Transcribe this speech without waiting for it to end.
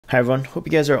Hi everyone, hope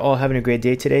you guys are all having a great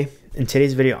day today. In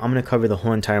today's video, I'm going to cover the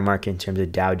whole entire market in terms of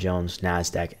Dow Jones,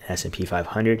 Nasdaq, and S&P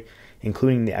 500,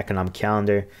 including the economic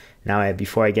calendar. Now,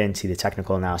 before I get into the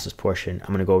technical analysis portion, I'm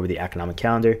going to go over the economic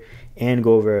calendar and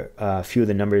go over a few of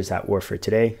the numbers that were for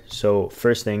today. So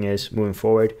first thing is, moving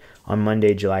forward, on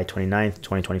Monday, July 29th,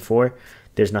 2024,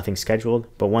 there's nothing scheduled,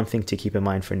 but one thing to keep in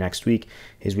mind for next week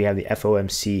is we have the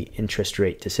FOMC interest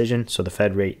rate decision, so the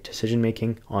Fed rate decision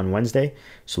making on Wednesday,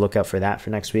 so look out for that for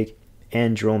next week.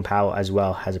 And Jerome Powell as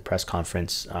well has a press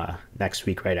conference next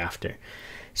week right after.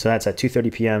 So that's at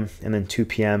 2:30 p.m. and then 2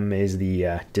 p.m. is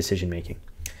the decision making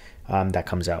that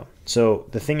comes out. So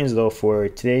the thing is though, for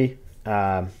today,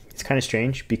 it's kind of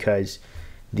strange because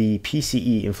the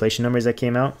PCE inflation numbers that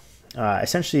came out,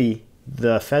 essentially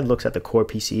the Fed looks at the core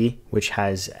PCE, which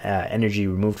has energy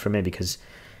removed from it because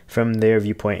from their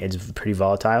viewpoint, it's pretty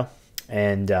volatile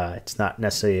and it's not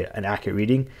necessarily an accurate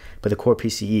reading, but the core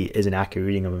PCE is an accurate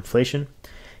reading of inflation.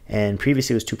 And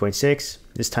previously it was 2.6.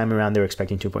 This time around, they were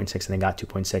expecting 2.6 and they got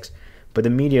 2.6. But the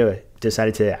media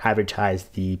decided to advertise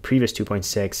the previous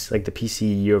 2.6, like the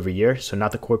PCE year over year. So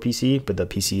not the core PCE, but the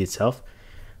PCE itself.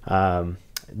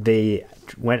 They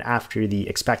went after the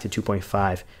expected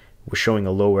 2.5, was showing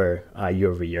a lower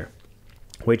year over year,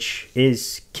 which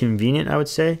is convenient, I would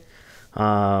say,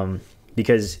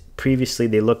 because previously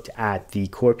they looked at the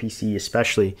core PCE,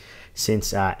 especially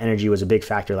since energy was a big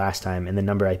factor last time, and the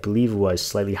number I believe was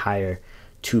slightly higher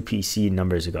 2 PCE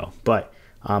numbers ago, but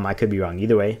I could be wrong.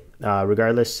 Either way,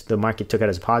 regardless, the market took it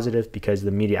as a positive because the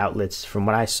media outlets, from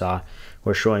what I saw,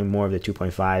 were showing more of the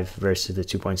 2.5 versus the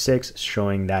 2.6,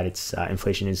 showing that its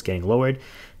inflation is getting lowered.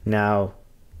 Now,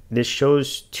 this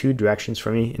shows two directions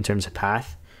for me in terms of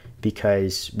path,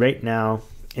 because right now,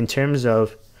 in terms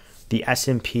of the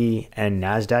S&P and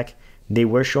Nasdaq, they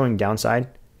were showing downside.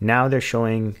 Now they're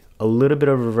showing a little bit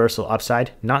of reversal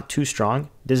upside, not too strong.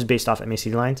 This is based off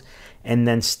MACD lines, and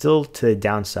then still to the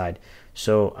downside.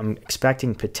 So I'm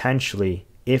expecting potentially,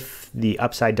 if the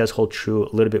upside does hold true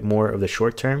a little bit more of the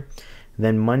short term,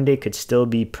 then Monday could still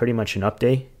be pretty much an up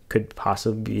day, could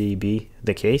possibly be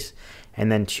the case. And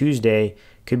then Tuesday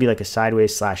could be like a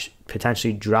sideways slash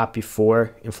potentially drop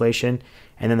before inflation.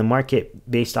 And then the market,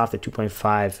 based off the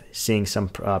 2.5, seeing some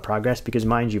progress, because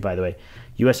mind you, by the way,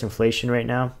 US inflation right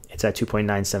now, it's at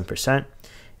 2.97%.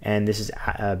 And this is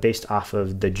based off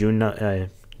of the June,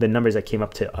 the numbers that came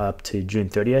up to June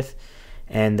 30th.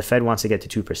 And the Fed wants to get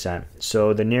to 2%.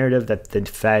 So the narrative that the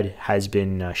Fed has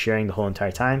been sharing the whole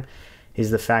entire time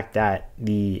is the fact that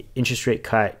the interest rate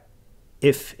cut,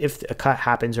 if a cut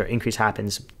happens or increase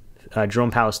happens,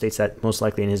 Jerome Powell states that most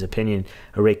likely, in his opinion,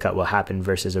 a rate cut will happen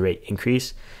versus a rate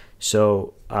increase.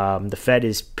 So the Fed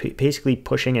is basically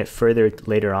pushing it further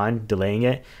later on, delaying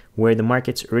it, where the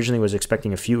markets originally was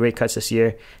expecting a few rate cuts this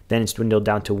year. Then it's dwindled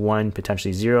down to 1,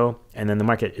 potentially 0. And then the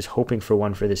market is hoping for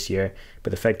 1 for this year.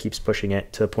 But the Fed keeps pushing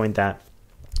it to the point that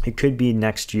it could be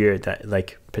next year, that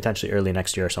like potentially early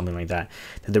next year or something like that,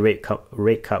 that the rate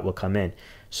cut will come in.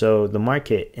 So the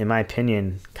market, in my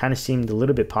opinion, kind of seemed a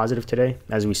little bit positive today,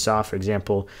 as we saw, for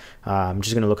example, I'm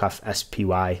just going to look off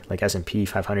SPY, like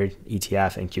S&P500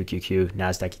 ETF and QQQ,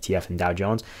 Nasdaq ETF and Dow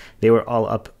Jones. They were all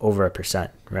up over 1%,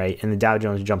 right? And the Dow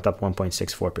Jones jumped up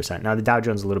 1.64%. Now the Dow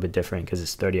Jones is a little bit different because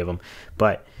it's 30 of them,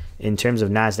 but in terms of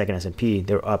Nasdaq and S&P,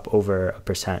 they're up over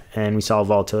 1%. And we saw a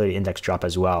volatility index drop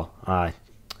as well.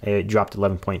 It dropped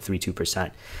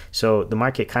 11.32%. So the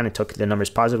market kind of took the numbers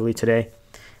positively today.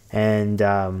 And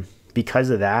because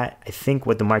of that, I think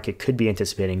what the market could be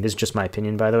anticipating, this is just my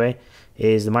opinion, by the way,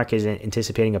 is the market is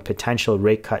anticipating a potential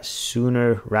rate cut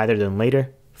sooner rather than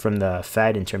later from the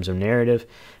Fed in terms of narrative.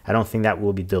 I don't think that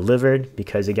will be delivered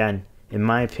because, again, in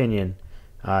my opinion,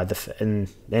 and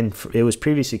it was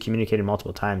previously communicated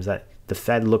multiple times that the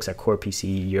Fed looks at core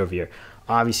PCE year over year.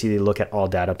 Obviously, they look at all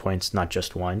data points, not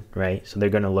just one, right? So they're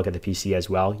going to look at the PCE as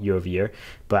well year over year.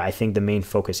 But I think the main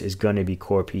focus is going to be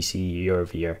core PCE year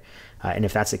over year. And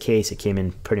if that's the case, it came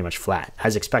in pretty much flat,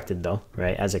 as expected though,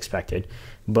 right? As expected.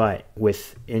 But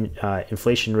with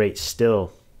inflation rate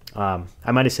still, I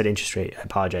might have said interest rate, I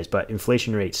apologize, but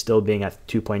inflation rate still being at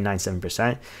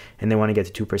 2.97%, and they want to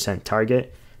get to 2%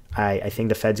 target, I think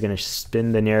the Fed's going to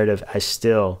spin the narrative as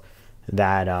still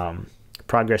that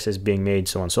progress is being made,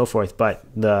 so on and so forth, but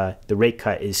the rate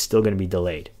cut is still going to be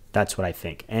delayed. That's what I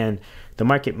think. And the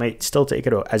market might still take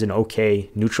it as an okay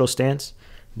neutral stance,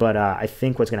 but I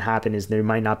think what's going to happen is there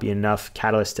might not be enough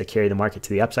catalyst to carry the market to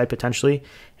the upside potentially,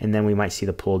 and then we might see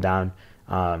the pull down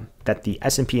that the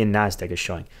S&P and Nasdaq is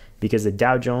showing, because the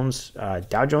Dow Jones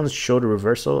showed a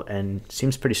reversal and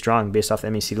seems pretty strong based off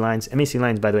MACD lines. MACD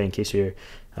lines, by the way, in case you're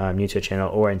new to the channel,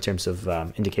 or in terms of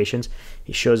indications,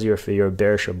 it shows you if you're a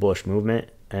bearish or bullish movement.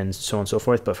 and so on and so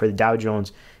forth. But for the Dow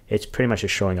Jones, it's pretty much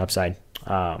just showing upside,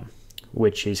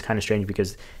 which is kind of strange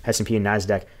because S&P and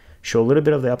Nasdaq show a little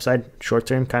bit of the upside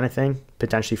short-term kind of thing,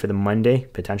 potentially for the Monday,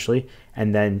 potentially,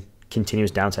 and then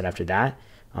continuous downside after that.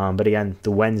 But again,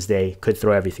 the Wednesday could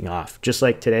throw everything off. Just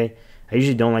like today, I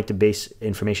usually don't like to base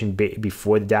information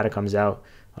before the data comes out.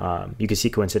 You can see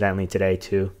coincidentally today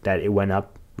too that it went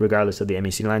up regardless of the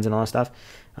MAC lines and all that stuff.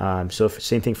 So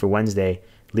same thing for Wednesday.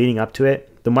 Leading up to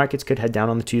it, the markets could head down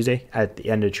on the Tuesday at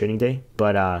the end of the trading day,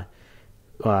 but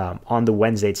on the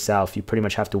Wednesday itself, you pretty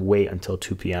much have to wait until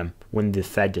 2 p.m. when the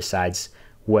Fed decides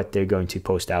what they're going to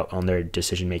post out on their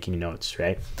decision-making notes,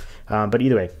 right? But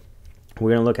either way,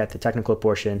 we're going to look at the technical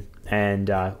portion, and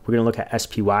we're going to look at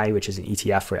SPY, which is an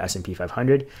ETF for S&P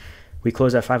 500. We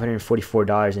closed at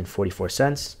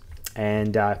 $544.44,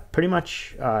 and pretty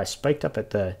much spiked up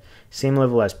at the same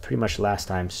level as pretty much last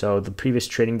time. So the previous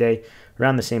trading day,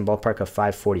 around the same ballpark of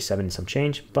 547 and some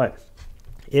change. But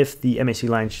if the MAC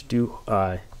lines do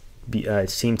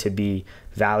seem to be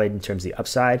valid in terms of the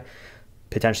upside,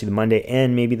 potentially the Monday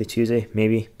and maybe the Tuesday,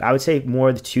 maybe. I would say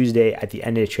more the Tuesday at the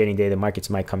end of the trading day, the markets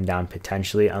might come down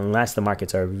potentially, unless the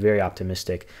markets are very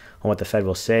optimistic on what the Fed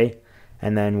will say.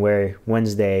 And then where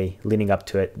Wednesday leading up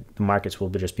to it, the markets will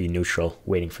just be neutral,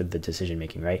 waiting for the decision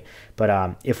making, right?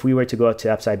 But if we were to go up to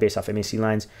the upside based off MAC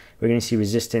lines, we're going to see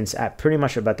resistance at pretty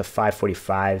much about the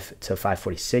 545 to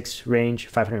 546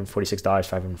 range, $546,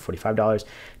 $545.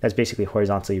 That's basically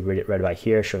horizontally right about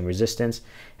here, showing resistance.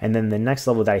 And then the next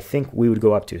level that I think we would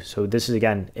go up to, so this is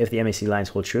again, if the MAC lines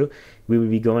hold true, we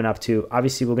would be going up to,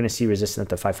 obviously we're going to see resistance at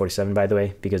the 547, by the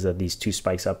way, because of these two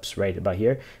spikes ups right about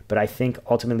here. But I think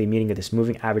ultimately meeting at this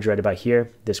moving average right about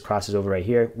here, this crosses over right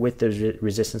here with the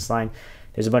resistance line.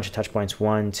 There's a bunch of touch points,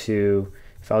 1, 2,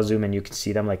 if I'll zoom in, you can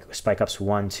see them like spike ups,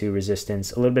 1, 2,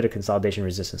 resistance, a little bit of consolidation,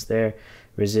 resistance there,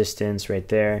 resistance right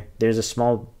there. There's a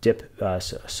small dip,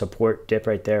 support dip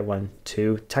right there, 1,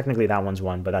 2. Technically that one's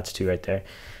 1, but that's 2 right there.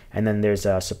 And then there's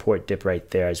a support dip right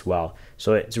there as well.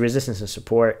 So it's resistance and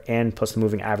support, and plus the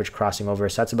moving average crossing over.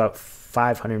 So that's about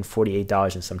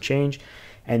 $548 and some change.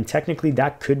 And technically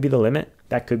that could be the limit.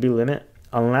 That could be the limit,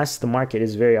 unless the market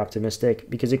is very optimistic,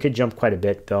 because it could jump quite a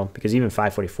bit though, because even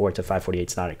 544 to 548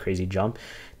 is not a crazy jump.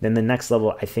 Then the next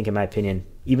level, I think in my opinion,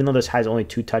 even though this has only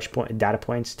 2 data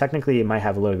points, technically it might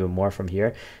have a little bit more from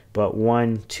here, but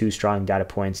 1, 2 strong data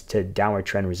points to downward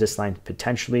trend resist line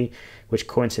potentially, which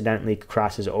coincidentally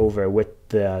crosses over with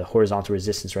the horizontal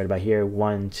resistance right about here,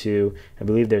 1, 2. I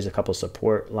believe there's a couple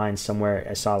support lines somewhere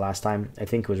I saw last time. I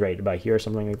think it was right about here or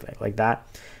something like that.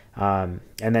 And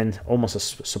then almost a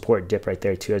support dip right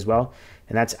there too as well,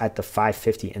 and that's at the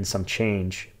 550 and some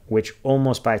change, which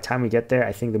almost by the time we get there,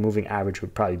 I think the moving average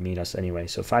would probably meet us anyway.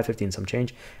 So 550 and some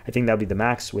change, I think that'll be the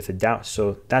max with a down.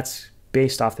 So that's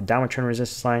based off the downward trend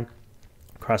resistance line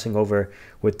crossing over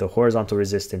with the horizontal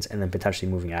resistance, and then potentially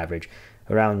moving average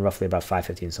around roughly about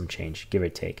 550 and some change, give or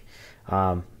take.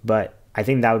 But I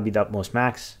think that would be the utmost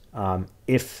max,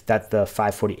 if that the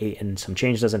 548 and some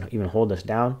change doesn't even hold us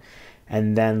down.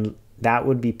 And then that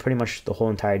would be pretty much the whole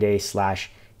entire day,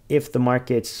 slash if the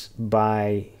markets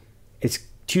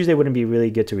Tuesday wouldn't be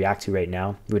really good to react to right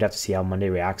now. We would have to see how Monday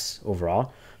reacts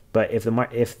overall. But if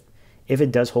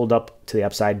it does hold up to the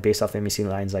upside based off the MAC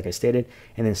lines, like I stated,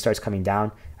 and then starts coming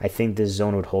down, I think this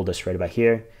zone would hold us right about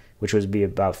here, which would be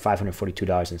about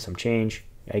 $542 and some change.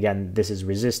 Again, this is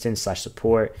resistance slash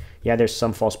support. Yeah, there's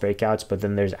some false breakouts, but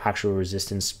then there's actual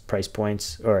resistance price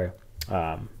points or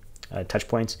touch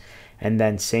points. And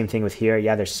then same thing with here.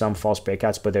 Yeah, there's some false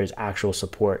breakouts, but there's actual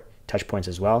support touch points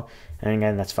as well. And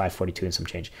again, that's 542 and some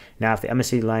change. Now, if the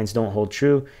MACD lines don't hold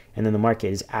true, and then the market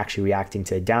is actually reacting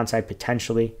to the downside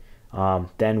potentially,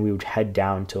 then we would head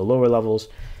down to lower levels.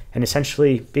 And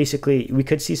essentially, basically, we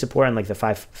could see support on like the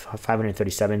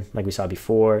 537, like we saw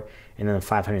before, and then the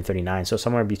 539. So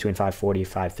somewhere between 540,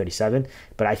 537.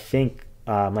 But I think,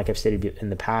 like I've stated in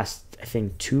the past, I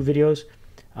think 2 videos,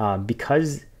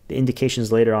 because the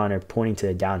indications later on are pointing to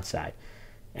the downside.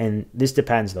 And this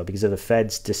depends though, because if the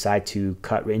Feds decide to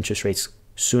cut interest rates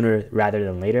sooner rather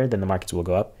than later, then the markets will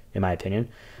go up, in my opinion.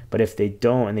 But if they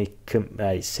don't, and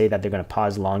they say that they're going to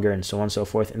pause longer and so on and so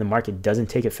forth, and the market doesn't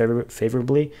take it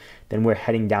favorably, then we're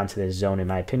heading down to this zone, in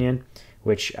my opinion,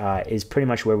 which is pretty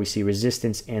much where we see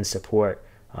resistance and support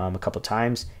a couple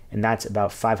times, and that's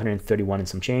about 531 and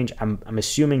some change. I'm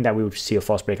assuming that we would see a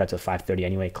false breakout to 530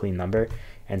 anyway, clean number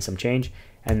and some change.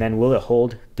 And then will it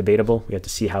hold? Debatable. We have to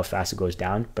see how fast it goes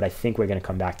down, but I think we're going to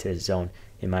come back to this zone,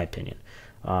 in my opinion.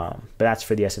 But that's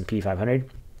for the S&P 500.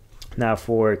 Now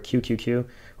for QQQ,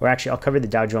 or actually I'll cover the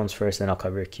Dow Jones first, then I'll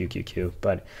cover QQQ.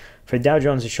 But for Dow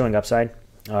Jones, it's showing upside,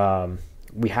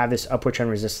 we have this upward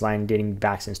trend resistance line dating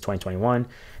back since 2021,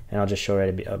 and I'll just show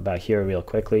it about here real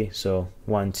quickly. So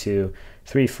 1, 2,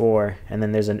 3, 4, and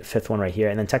then there's a fifth one right here,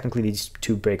 and then technically these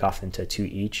two break off into 2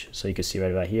 each. So you can see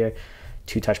right about here,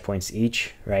 2 touch points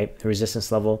each, right? The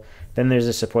resistance level. Then there's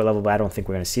a support level, but I don't think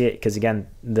we're going to see it because again,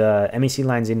 the MACD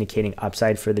line is indicating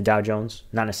upside for the Dow Jones.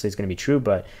 Not necessarily it's going to be true,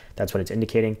 but that's what it's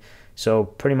indicating. So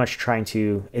pretty much trying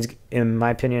to, it's, in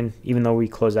my opinion, even though we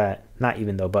close at, not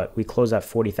even though, but we close at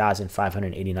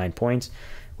 40,589 points,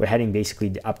 we're heading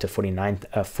basically up to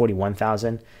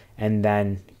 41,000, and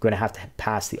then going to have to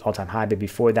pass the all-time high. But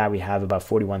before that, we have about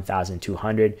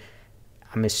 41,200.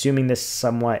 I'm assuming this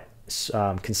somewhat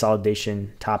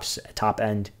consolidation top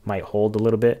end might hold a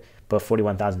little bit, but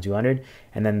 41,200,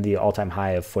 and then the all-time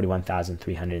high of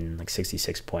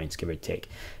 41,366 points, give or take.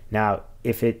 Now,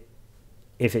 if it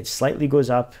slightly goes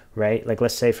up, right? Like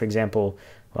let's say, for example,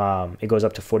 it goes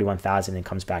up to 41,000 and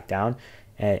comes back down,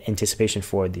 anticipation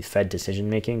for the Fed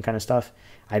decision-making kind of stuff.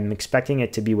 I'm expecting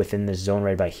it to be within this zone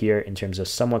right about here in terms of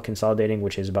somewhat consolidating,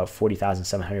 which is about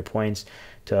 40,700 points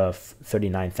to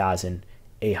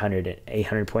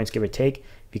 39,800 points, give or take,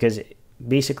 because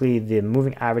basically the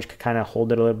moving average could kind of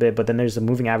hold it a little bit, but then there's the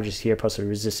moving averages here plus the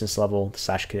resistance level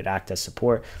slash could act as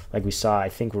support. Like we saw, I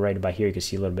think right about here, you can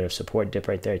see a little bit of support dip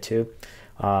right there too.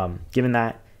 Given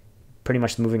that pretty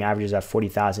much the moving average is at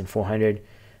 40,400,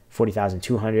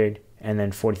 40,200, and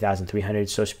then 40,300.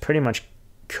 So it's pretty much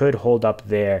could hold up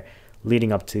there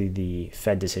leading up to the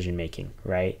Fed decision making,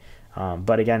 right?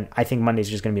 But again, I think Monday is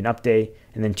just going to be an up day,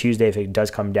 and then Tuesday, if it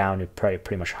does come down, it probably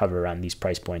pretty much hover around these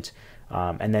price points.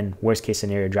 And then worst case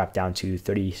scenario, drop down to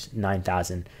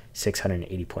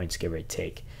 39,680 points, give or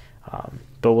take.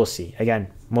 But we'll see.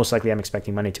 Again, most likely I'm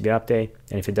expecting Monday to be an up day,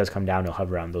 and if it does come down, it'll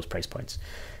hover around those price points.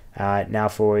 Now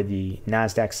for the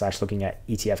Nasdaq slash looking at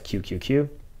ETF QQQ,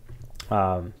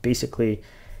 basically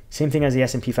same thing as the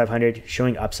S&P 500,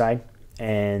 showing upside,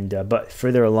 and but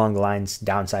further along the lines,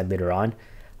 downside later on.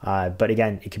 But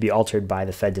again, it could be altered by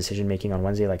the Fed decision making on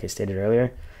Wednesday, like I stated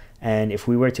earlier. And if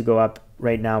we were to go up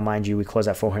right now, mind you, we close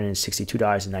at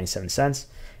 $462.97,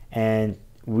 and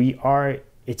we are,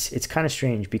 it's kind of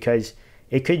strange because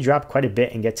it could drop quite a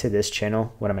bit and get to this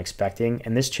channel, what I'm expecting.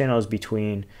 And this channel is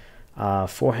between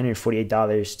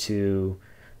 $448 to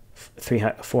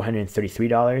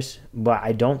 $433, but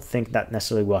I don't think that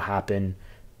necessarily will happen.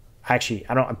 Actually,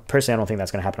 I don't think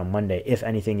that's going to happen on Monday. If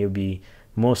anything, it would be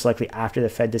most likely after the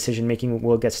Fed decision making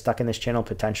will get stuck in this channel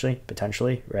potentially,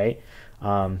 right?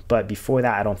 But before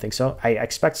that, I don't think so. I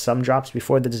expect some drops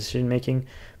before the decision making,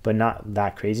 but not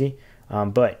that crazy.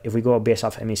 But if we go based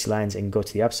off MACD lines and go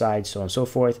to the upside, so on and so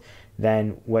forth,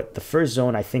 then what the first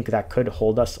zone I think that could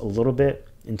hold us a little bit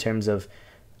in terms of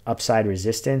upside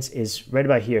resistance is right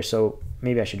about here. So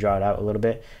maybe I should draw it out a little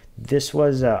bit. This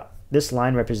was this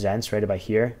line represents right about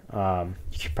here.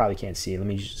 You probably can't see. Let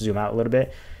me zoom out a little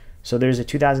bit. So there's a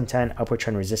 2010 upward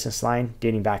trend resistance line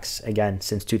dating back again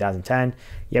since 2010.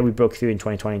 Yeah, we broke through in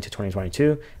 2020 to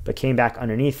 2022, but came back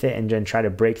underneath it and then try to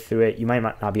break through it. You might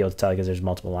not be able to tell because there's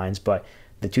multiple lines, but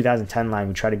the 2010 line,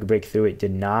 we tried to break through it,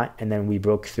 did not, and then we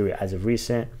broke through it as of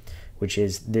recent, which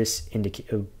is this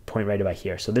point right about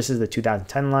here. So this is the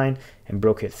 2010 line and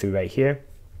broke it through right here.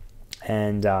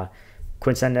 And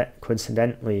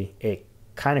coincidentally, it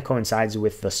kind of coincides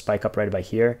with the spike up right about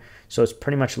here. So it's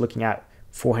pretty much looking at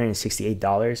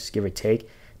 $468, give or take.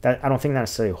 That I don't think that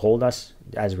necessarily hold us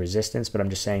as resistance, but I'm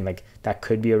just saying like that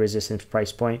could be a resistance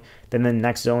price point. Then the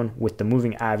next zone with the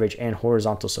moving average and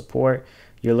horizontal support,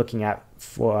 you're looking at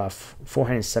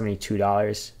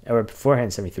 $472 or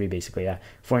 $473 basically, yeah,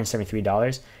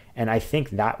 $473. And I think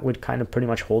that would kind of pretty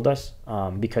much hold us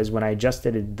because when I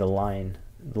adjusted the line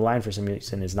for some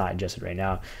reason is not adjusted right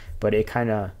now, but it kind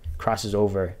of crosses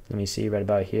over. Let me see right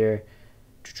about here.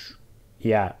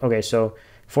 Yeah, okay, so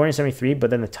 473, but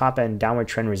then the top end downward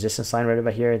trend resistance line right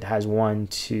about here, it has 1,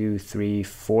 2, 3,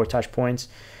 4 touch points.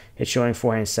 It's showing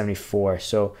 474.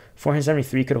 So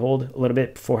 473 could hold a little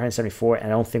bit, 474, and I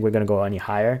don't think we're going to go any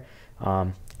higher.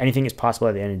 Anything is possible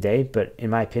at the end of the day, but in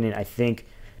my opinion, I think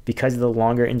because the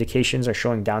longer indications are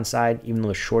showing downside, even though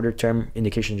the shorter term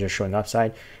indications are showing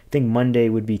upside, I think Monday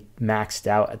would be maxed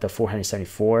out at the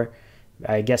 474.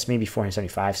 I guess maybe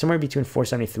 475, somewhere between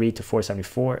 473 to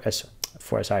 474.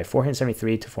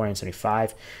 473 to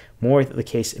 475. More the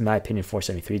case, in my opinion,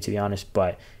 473 to be honest.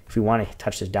 But if we want to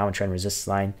touch this downward trend resistance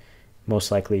line, most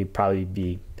likely probably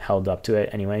be held up to it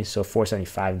anyway. So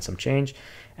 475 and some change,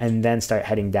 and then start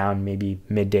heading down maybe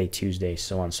midday Tuesday,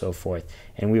 so on and so forth.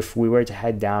 And if we were to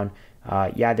head down,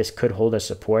 yeah, this could hold us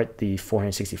support the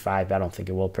 465. I don't think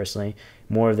it will personally.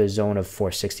 More of the zone of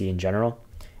 460 in general,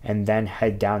 and then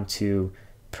head down to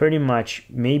pretty much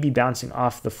maybe bouncing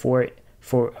off the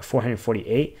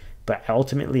 448, but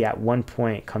ultimately at one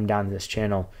point come down to this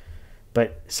channel,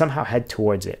 but somehow head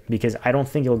towards it, because I don't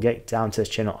think it'll get down to this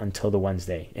channel until the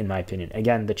Wednesday, in my opinion.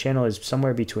 Again, the channel is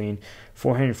somewhere between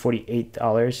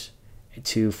 $448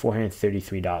 to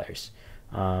 $433.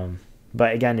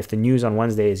 But again, if the news on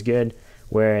Wednesday is good,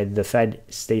 where the Fed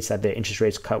states that the interest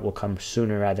rates cut will come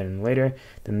sooner rather than later,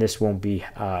 then this won't be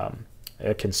a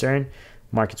concern.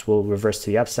 Markets will reverse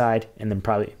to the upside and then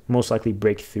probably most likely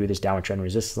break through this downward trend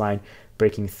resistance line,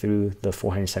 breaking through the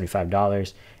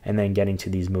 $475 and then getting to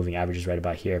these moving averages right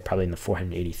about here, probably in the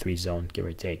 483 zone, give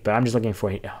or take. But I'm just looking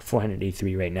for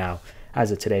 483 right now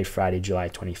as of today, Friday, July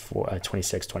 26,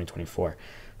 2024,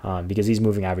 because these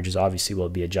moving averages obviously will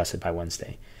be adjusted by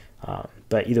Wednesday.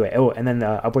 But either way, and then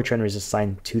the upward trend resistance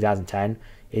line 2010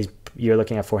 is, you're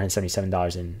looking at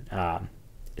 $477 in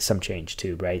some change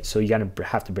too, right? So you're gonna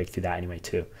have to break through that anyway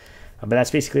too. But that's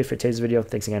basically it for today's video.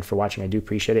 Thanks again for watching. I do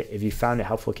appreciate it. If you found it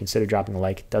helpful, consider dropping a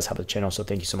like. It does help the channel, so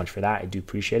thank you so much for that. I do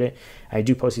appreciate it. I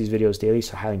do post these videos daily,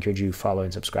 so I highly encourage you to follow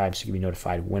and subscribe so you can be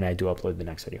notified when I do upload the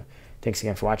next video. Thanks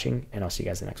again for watching, and I'll see you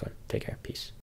guys in the next one. Take care. Peace.